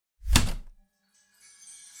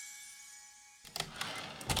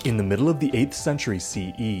In the middle of the 8th century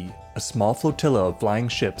CE, a small flotilla of flying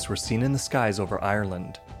ships were seen in the skies over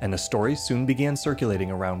Ireland, and a story soon began circulating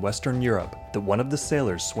around Western Europe that one of the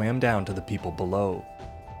sailors swam down to the people below.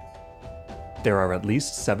 There are at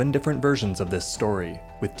least 7 different versions of this story,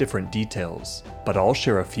 with different details, but all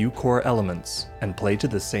share a few core elements and play to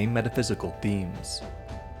the same metaphysical themes.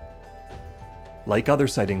 Like other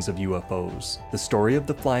sightings of UFOs, the story of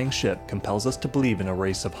the flying ship compels us to believe in a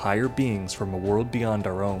race of higher beings from a world beyond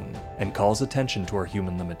our own, and calls attention to our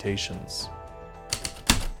human limitations.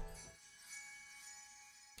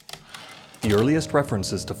 The earliest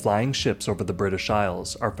references to flying ships over the British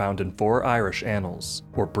Isles are found in 4 Irish annals,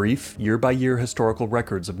 or brief, year-by-year historical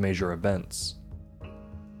records of major events.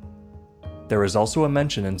 There is also a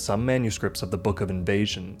mention in some manuscripts of the Book of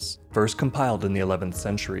Invasions, first compiled in the 11th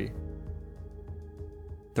century.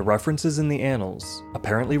 The references in the annals,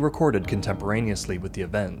 apparently recorded contemporaneously with the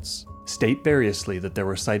events, state variously that there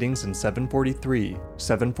were sightings in 743,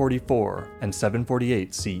 744, and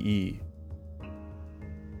 748 CE.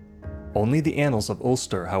 Only the Annals of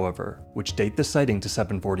Ulster, however, which date the sighting to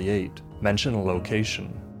 748, mention a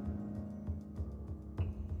location.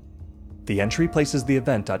 The entry places the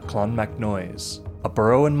event at Clonmacnoise, a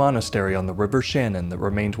borough and monastery on the River Shannon that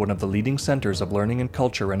remained one of the leading centres of learning and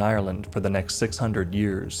culture in Ireland for the next 600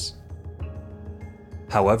 years.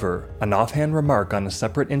 However, an offhand remark on a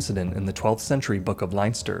separate incident in the 12th century Book of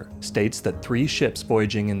Leinster states that 3 ships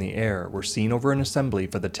voyaging in the air were seen over an assembly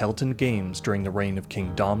for the Telton Games during the reign of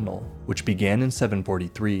King Domhnall, which began in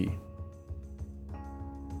 743.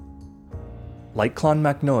 Like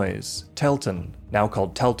Clonmacnoise, Telton, now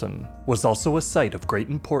called Telton, was also a site of great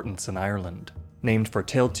importance in Ireland, named for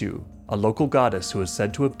Tailtiu, a local goddess who is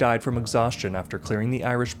said to have died from exhaustion after clearing the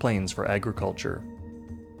Irish plains for agriculture.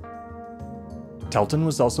 Telton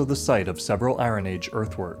was also the site of several Iron Age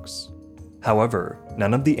earthworks. However,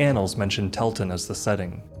 none of the annals mention Telton as the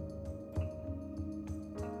setting.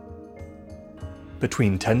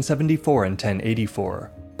 Between 1074 and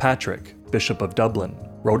 1084, Patrick, Bishop of Dublin,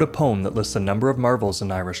 wrote a poem that lists a number of marvels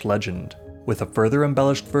in Irish legend, with a further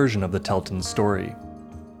embellished version of the Telton story.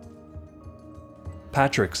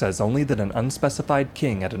 Patrick says only that an unspecified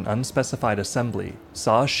king at an unspecified assembly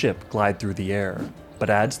saw a ship glide through the air, but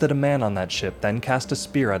adds that a man on that ship then cast a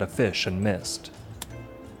spear at a fish and missed.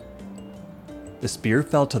 The spear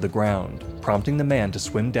fell to the ground, prompting the man to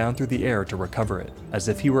swim down through the air to recover it, as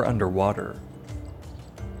if he were underwater.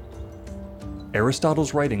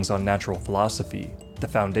 Aristotle's writings on natural philosophy, the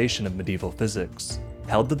foundation of medieval physics,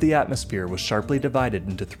 held that the atmosphere was sharply divided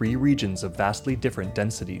into 3 regions of vastly different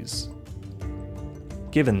densities.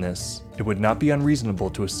 Given this, it would not be unreasonable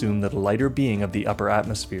to assume that a lighter being of the upper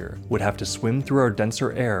atmosphere would have to swim through our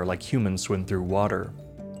denser air like humans swim through water.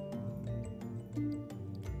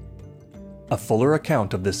 A fuller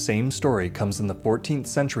account of this same story comes in the 14th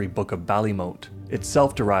century Book of Ballymote,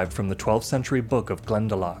 itself derived from the 12th century Book of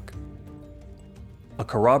Glendalough. A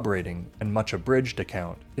corroborating, and much abridged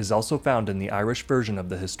account is also found in the Irish version of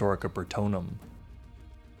the Historica Britonum.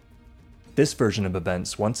 This version of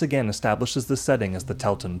events once again establishes the setting as the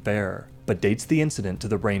Telton Fair, but dates the incident to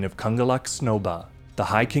the reign of Congalac Snobba, the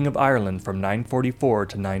High King of Ireland from 944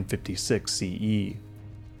 to 956 CE.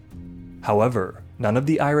 However, none of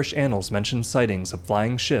the Irish annals mention sightings of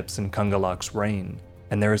flying ships in Congalac's reign,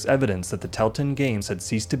 and there is evidence that the Telton Games had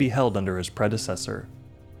ceased to be held under his predecessor.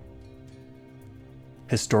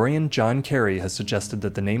 Historian John Carey has suggested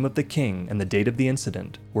that the name of the king and the date of the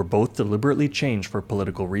incident were both deliberately changed for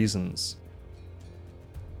political reasons.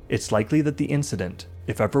 It's likely that the incident,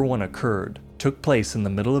 if ever one occurred, took place in the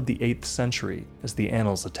middle of the 8th century, as the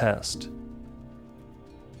annals attest.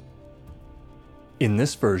 In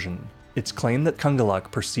this version, it's claimed that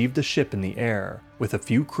Congalac perceived a ship in the air, with a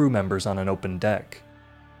few crew members on an open deck.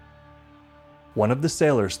 One of the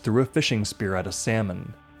sailors threw a fishing spear at a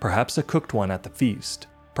salmon, perhaps a cooked one at the feast,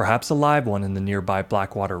 perhaps a live one in the nearby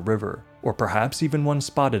Blackwater River, or perhaps even one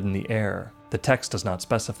spotted in the air. The text does not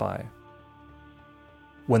specify.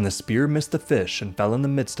 When the spear missed the fish and fell in the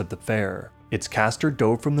midst of the fair, its caster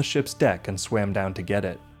dove from the ship's deck and swam down to get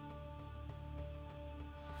it.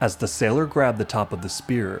 As the sailor grabbed the top of the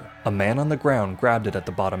spear, a man on the ground grabbed it at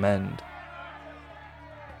the bottom end.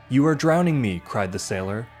 "You are drowning me," cried the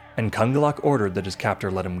sailor, and Congalac ordered that his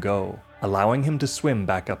captor let him go, allowing him to swim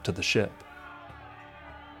back up to the ship.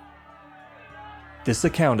 This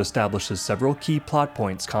account establishes several key plot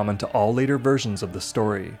points common to all later versions of the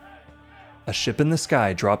story. A ship in the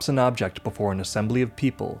sky drops an object before an assembly of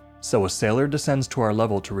people, so a sailor descends to our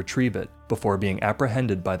level to retrieve it before being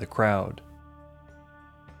apprehended by the crowd.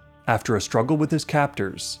 After a struggle with his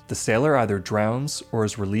captors, the sailor either drowns or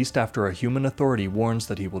is released after a human authority warns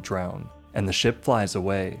that he will drown, and the ship flies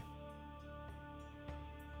away.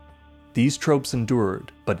 These tropes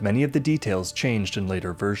endured, but many of the details changed in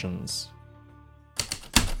later versions.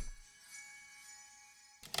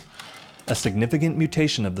 A significant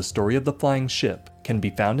mutation of the story of the flying ship can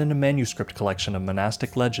be found in a manuscript collection of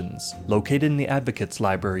monastic legends located in the Advocates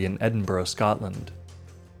Library in Edinburgh, Scotland.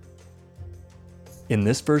 In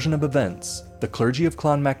this version of events, the clergy of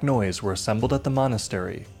Clonmacnoise were assembled at the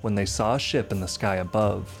monastery when they saw a ship in the sky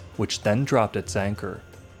above, which then dropped its anchor.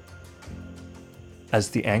 As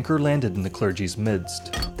the anchor landed in the clergy's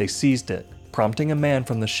midst, they seized it, prompting a man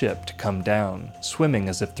from the ship to come down, swimming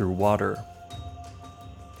as if through water.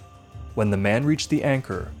 When the man reached the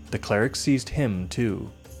anchor, the cleric seized him too.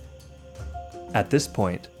 At this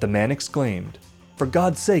point, the man exclaimed, "For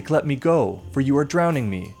God's sake, let me go, for you are drowning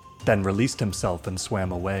me," then released himself and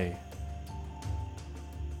swam away.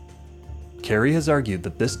 Carey has argued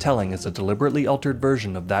that this telling is a deliberately altered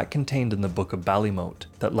version of that contained in the Book of Ballymote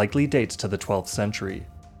that likely dates to the 12th century.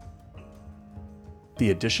 The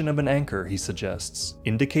addition of an anchor, he suggests,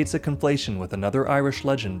 indicates a conflation with another Irish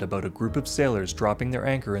legend about a group of sailors dropping their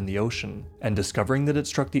anchor in the ocean and discovering that it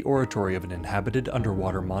struck the oratory of an inhabited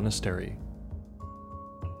underwater monastery.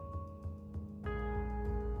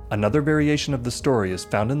 Another variation of the story is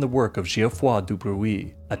found in the work of Geoffroy du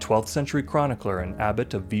Bruy, a 12th century chronicler and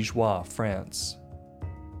abbot of Vigeois, France.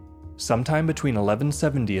 Sometime between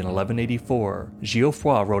 1170 and 1184,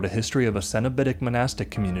 Geoffroy wrote a history of a Cenobitic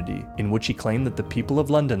monastic community in which he claimed that the people of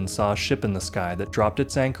London saw a ship in the sky that dropped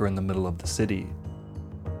its anchor in the middle of the city.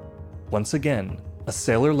 Once again, a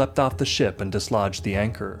sailor leapt off the ship and dislodged the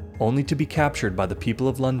anchor, only to be captured by the people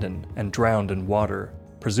of London and drowned in water,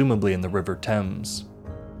 presumably in the River Thames.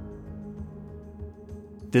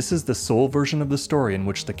 This is the sole version of the story in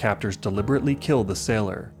which the captors deliberately kill the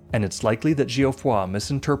sailor, and it's likely that Geoffroy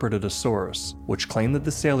misinterpreted a source, which claimed that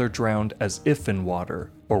the sailor drowned as if in water,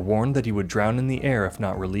 or warned that he would drown in the air if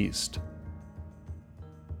not released.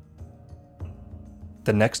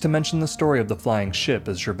 The next to mention the story of the flying ship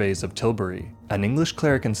is Gervase of Tilbury, an English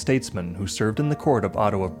cleric and statesman who served in the court of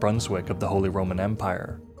Otto of Brunswick of the Holy Roman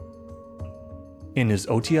Empire. In his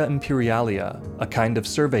Otia Imperialia, a kind of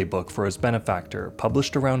survey book for his benefactor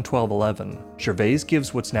published around 1211, Gervase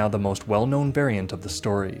gives what's now the most well-known variant of the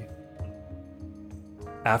story.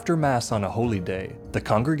 After Mass on a holy day, the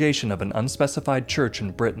congregation of an unspecified church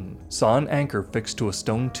in Britain saw an anchor fixed to a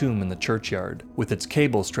stone tomb in the churchyard, with its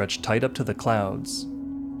cable stretched tight up to the clouds.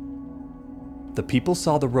 The people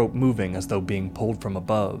saw the rope moving as though being pulled from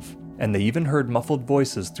above, and they even heard muffled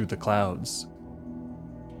voices through the clouds.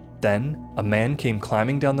 Then, a man came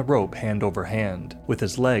climbing down the rope hand over hand, with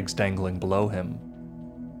his legs dangling below him.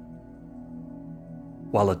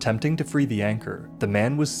 While attempting to free the anchor, the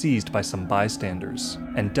man was seized by some bystanders,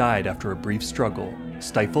 and died after a brief struggle,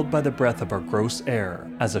 stifled by the breath of our gross air,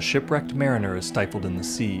 as a shipwrecked mariner is stifled in the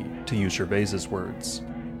sea, to use Gervase's words.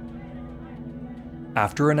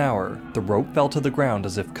 After an hour, the rope fell to the ground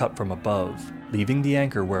as if cut from above, leaving the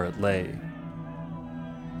anchor where it lay.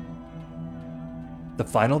 The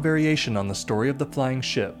final variation on the story of the flying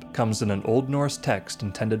ship comes in an Old Norse text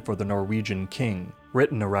intended for the Norwegian king,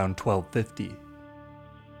 written around 1250.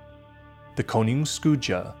 The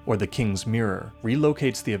Konungsskugga, or the King's Mirror,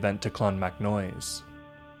 relocates the event to Clonmacnoise.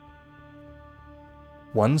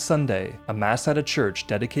 One Sunday, a mass at a church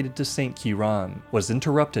dedicated to Saint Ciarán was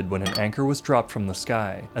interrupted when an anchor was dropped from the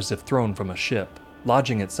sky, as if thrown from a ship,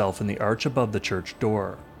 lodging itself in the arch above the church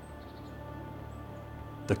door.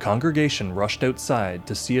 The congregation rushed outside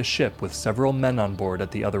to see a ship with several men on board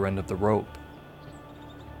at the other end of the rope.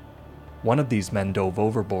 One of these men dove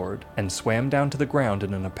overboard and swam down to the ground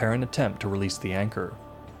in an apparent attempt to release the anchor.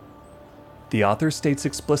 The author states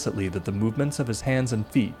explicitly that the movements of his hands and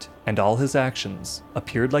feet, and all his actions,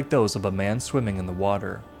 appeared like those of a man swimming in the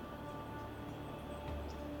water.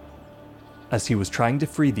 As he was trying to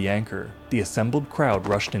free the anchor, the assembled crowd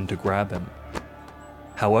rushed in to grab him.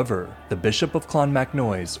 However, the Bishop of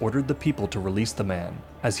Clonmacnoise ordered the people to release the man,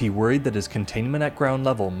 as he worried that his containment at ground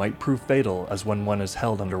level might prove fatal as when one is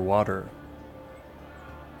held underwater.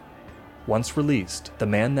 Once released, the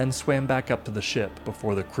man then swam back up to the ship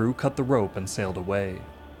before the crew cut the rope and sailed away.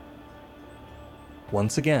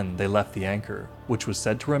 Once again, they left the anchor, which was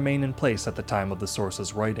said to remain in place at the time of the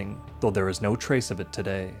source's writing, though there is no trace of it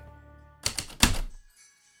today.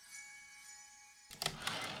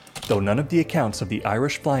 Though none of the accounts of the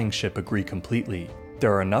Irish flying ship agree completely,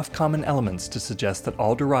 there are enough common elements to suggest that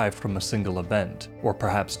all derived from a single event, or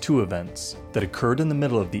perhaps two events, that occurred in the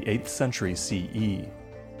middle of the 8th century CE.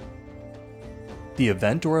 The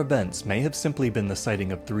event or events may have simply been the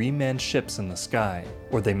sighting of 3 manned ships in the sky,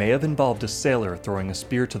 or they may have involved a sailor throwing a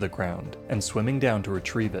spear to the ground and swimming down to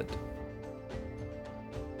retrieve it.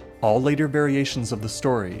 All later variations of the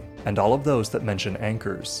story, and all of those that mention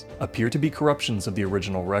anchors, appear to be corruptions of the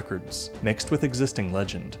original records, mixed with existing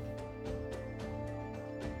legend.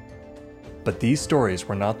 But these stories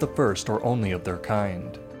were not the first or only of their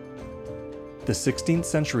kind. The 16th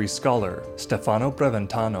century scholar Stefano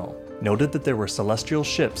Breventano noted that there were celestial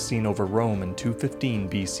ships seen over Rome in 215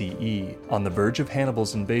 BCE, on the verge of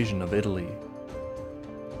Hannibal's invasion of Italy.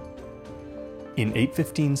 In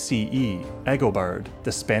 815 CE, Agobard,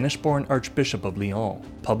 the Spanish-born Archbishop of Lyon,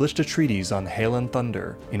 published a treatise on hail and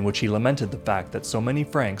thunder, in which he lamented the fact that so many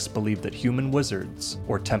Franks believed that human wizards,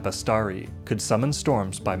 or tempestari, could summon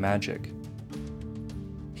storms by magic.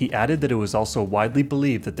 He added that it was also widely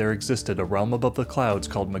believed that there existed a realm above the clouds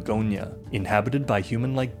called Magonia, inhabited by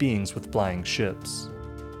human-like beings with flying ships.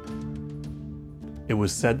 It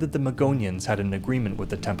was said that the Magonians had an agreement with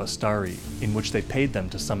the Tempestari, in which they paid them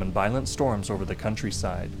to summon violent storms over the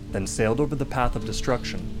countryside, then sailed over the path of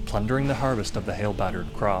destruction, plundering the harvest of the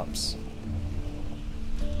hail-battered crops.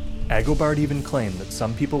 Agobard even claimed that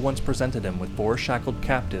some people once presented him with 4 shackled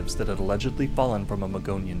captives that had allegedly fallen from a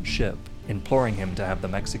Magonian ship, imploring him to have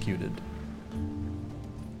them executed.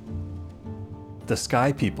 The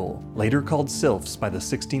Sky People, later called sylphs by the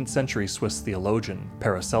 16th century Swiss theologian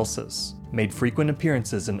Paracelsus, made frequent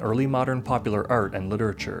appearances in early modern popular art and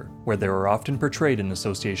literature, where they were often portrayed in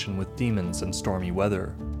association with demons and stormy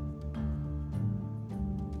weather.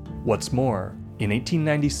 What's more, in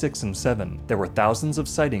 1896 and 7, there were thousands of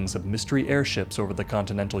sightings of mystery airships over the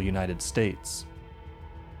continental United States.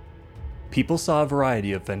 People saw a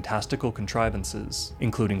variety of fantastical contrivances,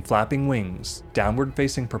 including flapping wings,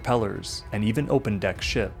 downward-facing propellers, and even open-deck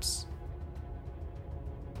ships.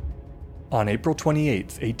 On April 28,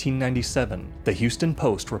 1897, the Houston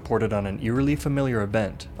Post reported on an eerily familiar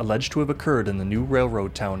event alleged to have occurred in the new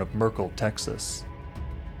railroad town of Merkel, Texas.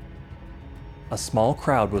 A small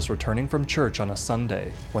crowd was returning from church on a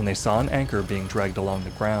Sunday when they saw an anchor being dragged along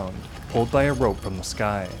the ground, pulled by a rope from the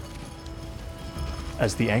sky.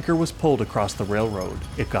 As the anchor was pulled across the railroad,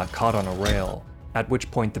 it got caught on a rail, at which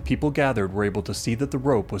point the people gathered were able to see that the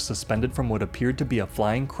rope was suspended from what appeared to be a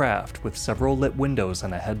flying craft with several lit windows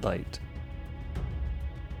and a headlight.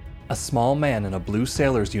 A small man in a blue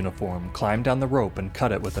sailor's uniform climbed down the rope and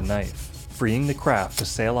cut it with a knife, freeing the craft to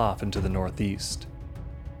sail off into the northeast.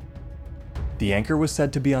 The anchor was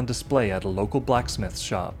said to be on display at a local blacksmith's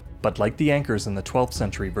shop, but like the anchors in the 12th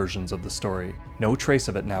century versions of the story, no trace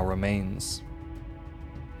of it now remains.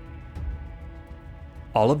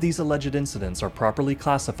 All of these alleged incidents are properly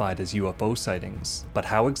classified as UFO sightings, but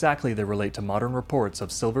how exactly they relate to modern reports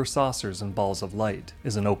of silver saucers and balls of light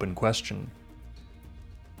is an open question.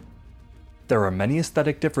 There are many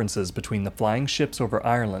aesthetic differences between the flying ships over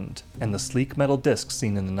Ireland and the sleek metal discs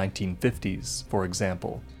seen in the 1950s, for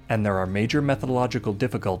example, and there are major methodological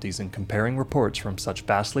difficulties in comparing reports from such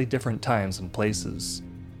vastly different times and places.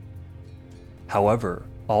 However,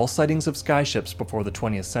 all sightings of skyships before the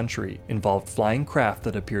 20th century involved flying craft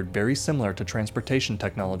that appeared very similar to transportation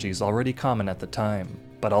technologies already common at the time,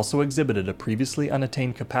 but also exhibited a previously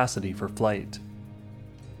unattained capacity for flight.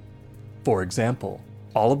 For example,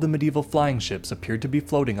 all of the medieval flying ships appeared to be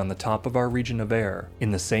floating on the top of our region of air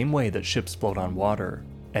in the same way that ships float on water,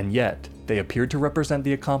 and yet they appeared to represent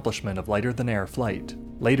the accomplishment of lighter-than-air flight,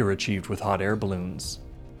 later achieved with hot air balloons.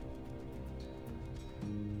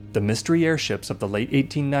 The mystery airships of the late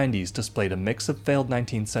 1890s displayed a mix of failed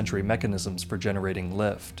 19th century mechanisms for generating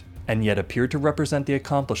lift, and yet appeared to represent the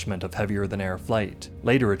accomplishment of heavier-than-air flight,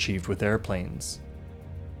 later achieved with airplanes.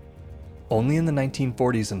 Only in the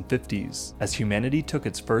 1940s and 50s, as humanity took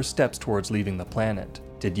its first steps towards leaving the planet,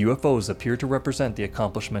 did UFOs appear to represent the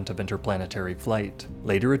accomplishment of interplanetary flight,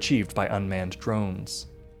 later achieved by unmanned drones.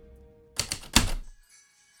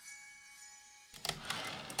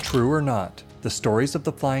 True or not, the stories of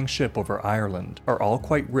the flying ship over Ireland are all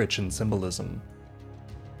quite rich in symbolism.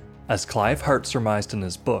 As Clive Hart surmised in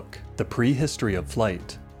his book, The Prehistory of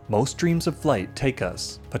Flight, most dreams of flight take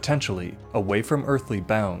us, potentially, away from earthly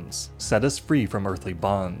bounds, set us free from earthly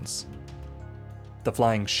bonds. The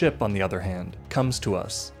flying ship, on the other hand, comes to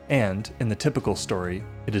us, and, in the typical story,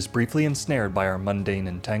 it is briefly ensnared by our mundane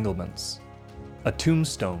entanglements. A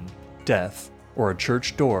tombstone, death, or a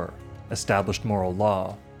church door, established moral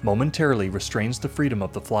law, momentarily restrains the freedom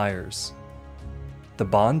of the flyers. The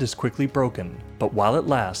bond is quickly broken, but while it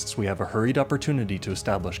lasts, we have a hurried opportunity to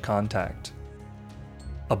establish contact.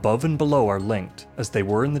 Above and below are linked, as they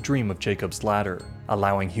were in the dream of Jacob's ladder,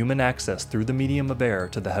 allowing human access through the medium of air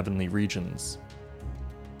to the heavenly regions.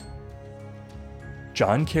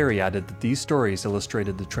 John Carey added that these stories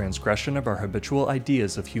illustrated the transgression of our habitual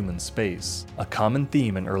ideas of human space, a common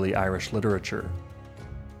theme in early Irish literature.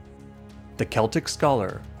 The Celtic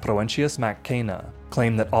scholar, Proencius MacCaina,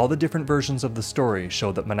 claimed that all the different versions of the story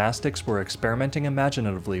show that monastics were experimenting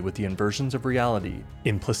imaginatively with the inversions of reality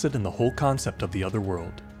implicit in the whole concept of the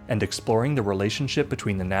otherworld, and exploring the relationship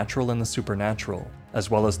between the natural and the supernatural, as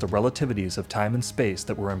well as the relativities of time and space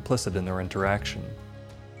that were implicit in their interaction.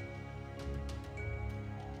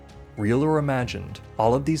 Real or imagined,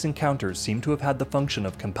 all of these encounters seem to have had the function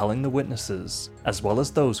of compelling the witnesses, as well as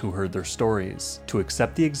those who heard their stories, to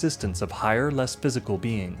accept the existence of higher, less physical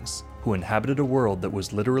beings, who inhabited a world that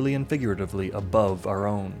was literally and figuratively above our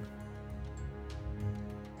own.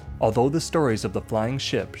 Although the stories of the flying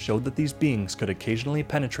ship showed that these beings could occasionally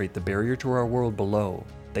penetrate the barrier to our world below,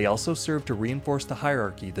 they also served to reinforce the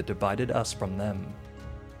hierarchy that divided us from them.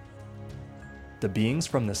 The beings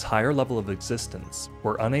from this higher level of existence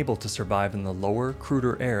were unable to survive in the lower,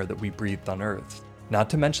 cruder air that we breathed on Earth, not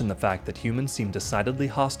to mention the fact that humans seemed decidedly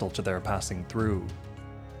hostile to their passing through.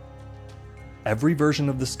 Every version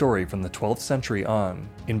of the story from the 12th century on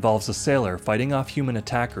involves a sailor fighting off human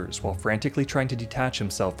attackers while frantically trying to detach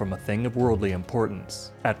himself from a thing of worldly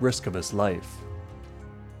importance, at risk of his life.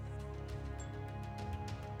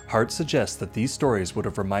 Hart suggests that these stories would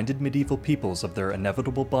have reminded medieval peoples of their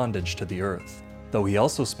inevitable bondage to the Earth, though he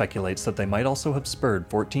also speculates that they might also have spurred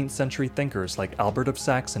 14th century thinkers like Albert of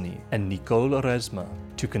Saxony and Nicole Oresme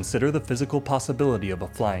to consider the physical possibility of a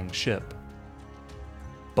flying ship.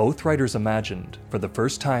 Both writers imagined, for the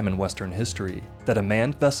first time in Western history, that a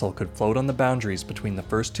manned vessel could float on the boundaries between the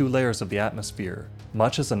first two layers of the atmosphere,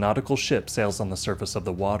 much as a nautical ship sails on the surface of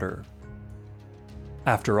the water.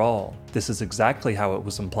 After all, this is exactly how it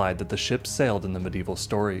was implied that the ships sailed in the medieval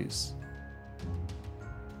stories.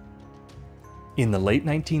 In the late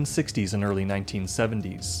 1960s and early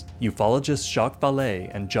 1970s, ufologists Jacques Vallée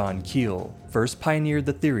and John Keel first pioneered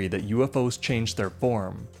the theory that UFOs changed their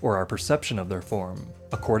form, or our perception of their form,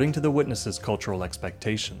 according to the witnesses' cultural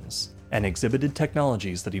expectations, and exhibited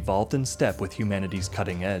technologies that evolved in step with humanity's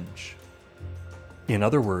cutting edge. In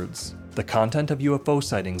other words, the content of UFO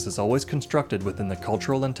sightings is always constructed within the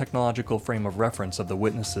cultural and technological frame of reference of the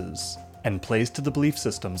witnesses, and plays to the belief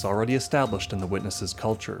systems already established in the witnesses'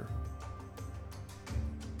 culture.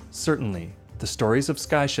 Certainly, the stories of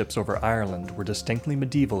skyships over Ireland were distinctly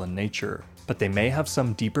medieval in nature, but they may have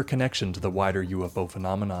some deeper connection to the wider UFO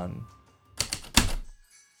phenomenon.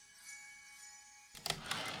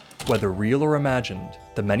 Whether real or imagined,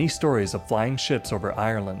 the many stories of flying ships over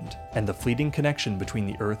Ireland and the fleeting connection between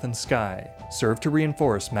the earth and sky serve to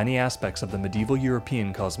reinforce many aspects of the medieval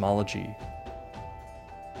European cosmology.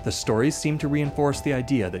 The stories seem to reinforce the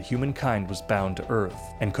idea that humankind was bound to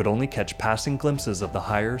Earth and could only catch passing glimpses of the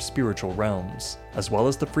higher spiritual realms, as well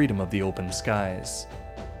as the freedom of the open skies.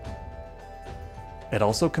 It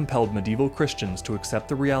also compelled medieval Christians to accept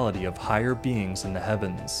the reality of higher beings in the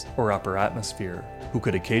heavens, or upper atmosphere, who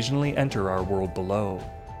could occasionally enter our world below.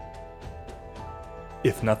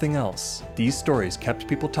 If nothing else, these stories kept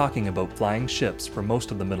people talking about flying ships for most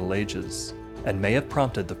of the Middle Ages, and may have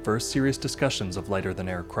prompted the first serious discussions of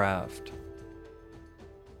lighter-than-air craft.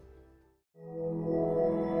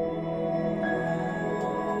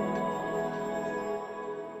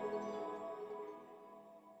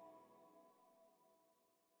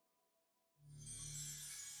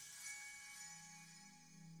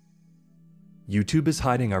 YouTube is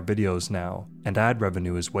hiding our videos now, and ad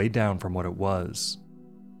revenue is way down from what it was.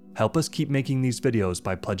 Help us keep making these videos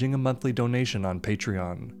by pledging a monthly donation on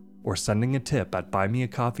Patreon, or sending a tip at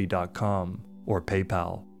buymeacoffee.com or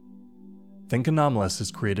PayPal. Think Anomalous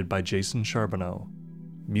is created by Jason Charbonneau.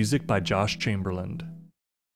 Music by Josh Chamberlain.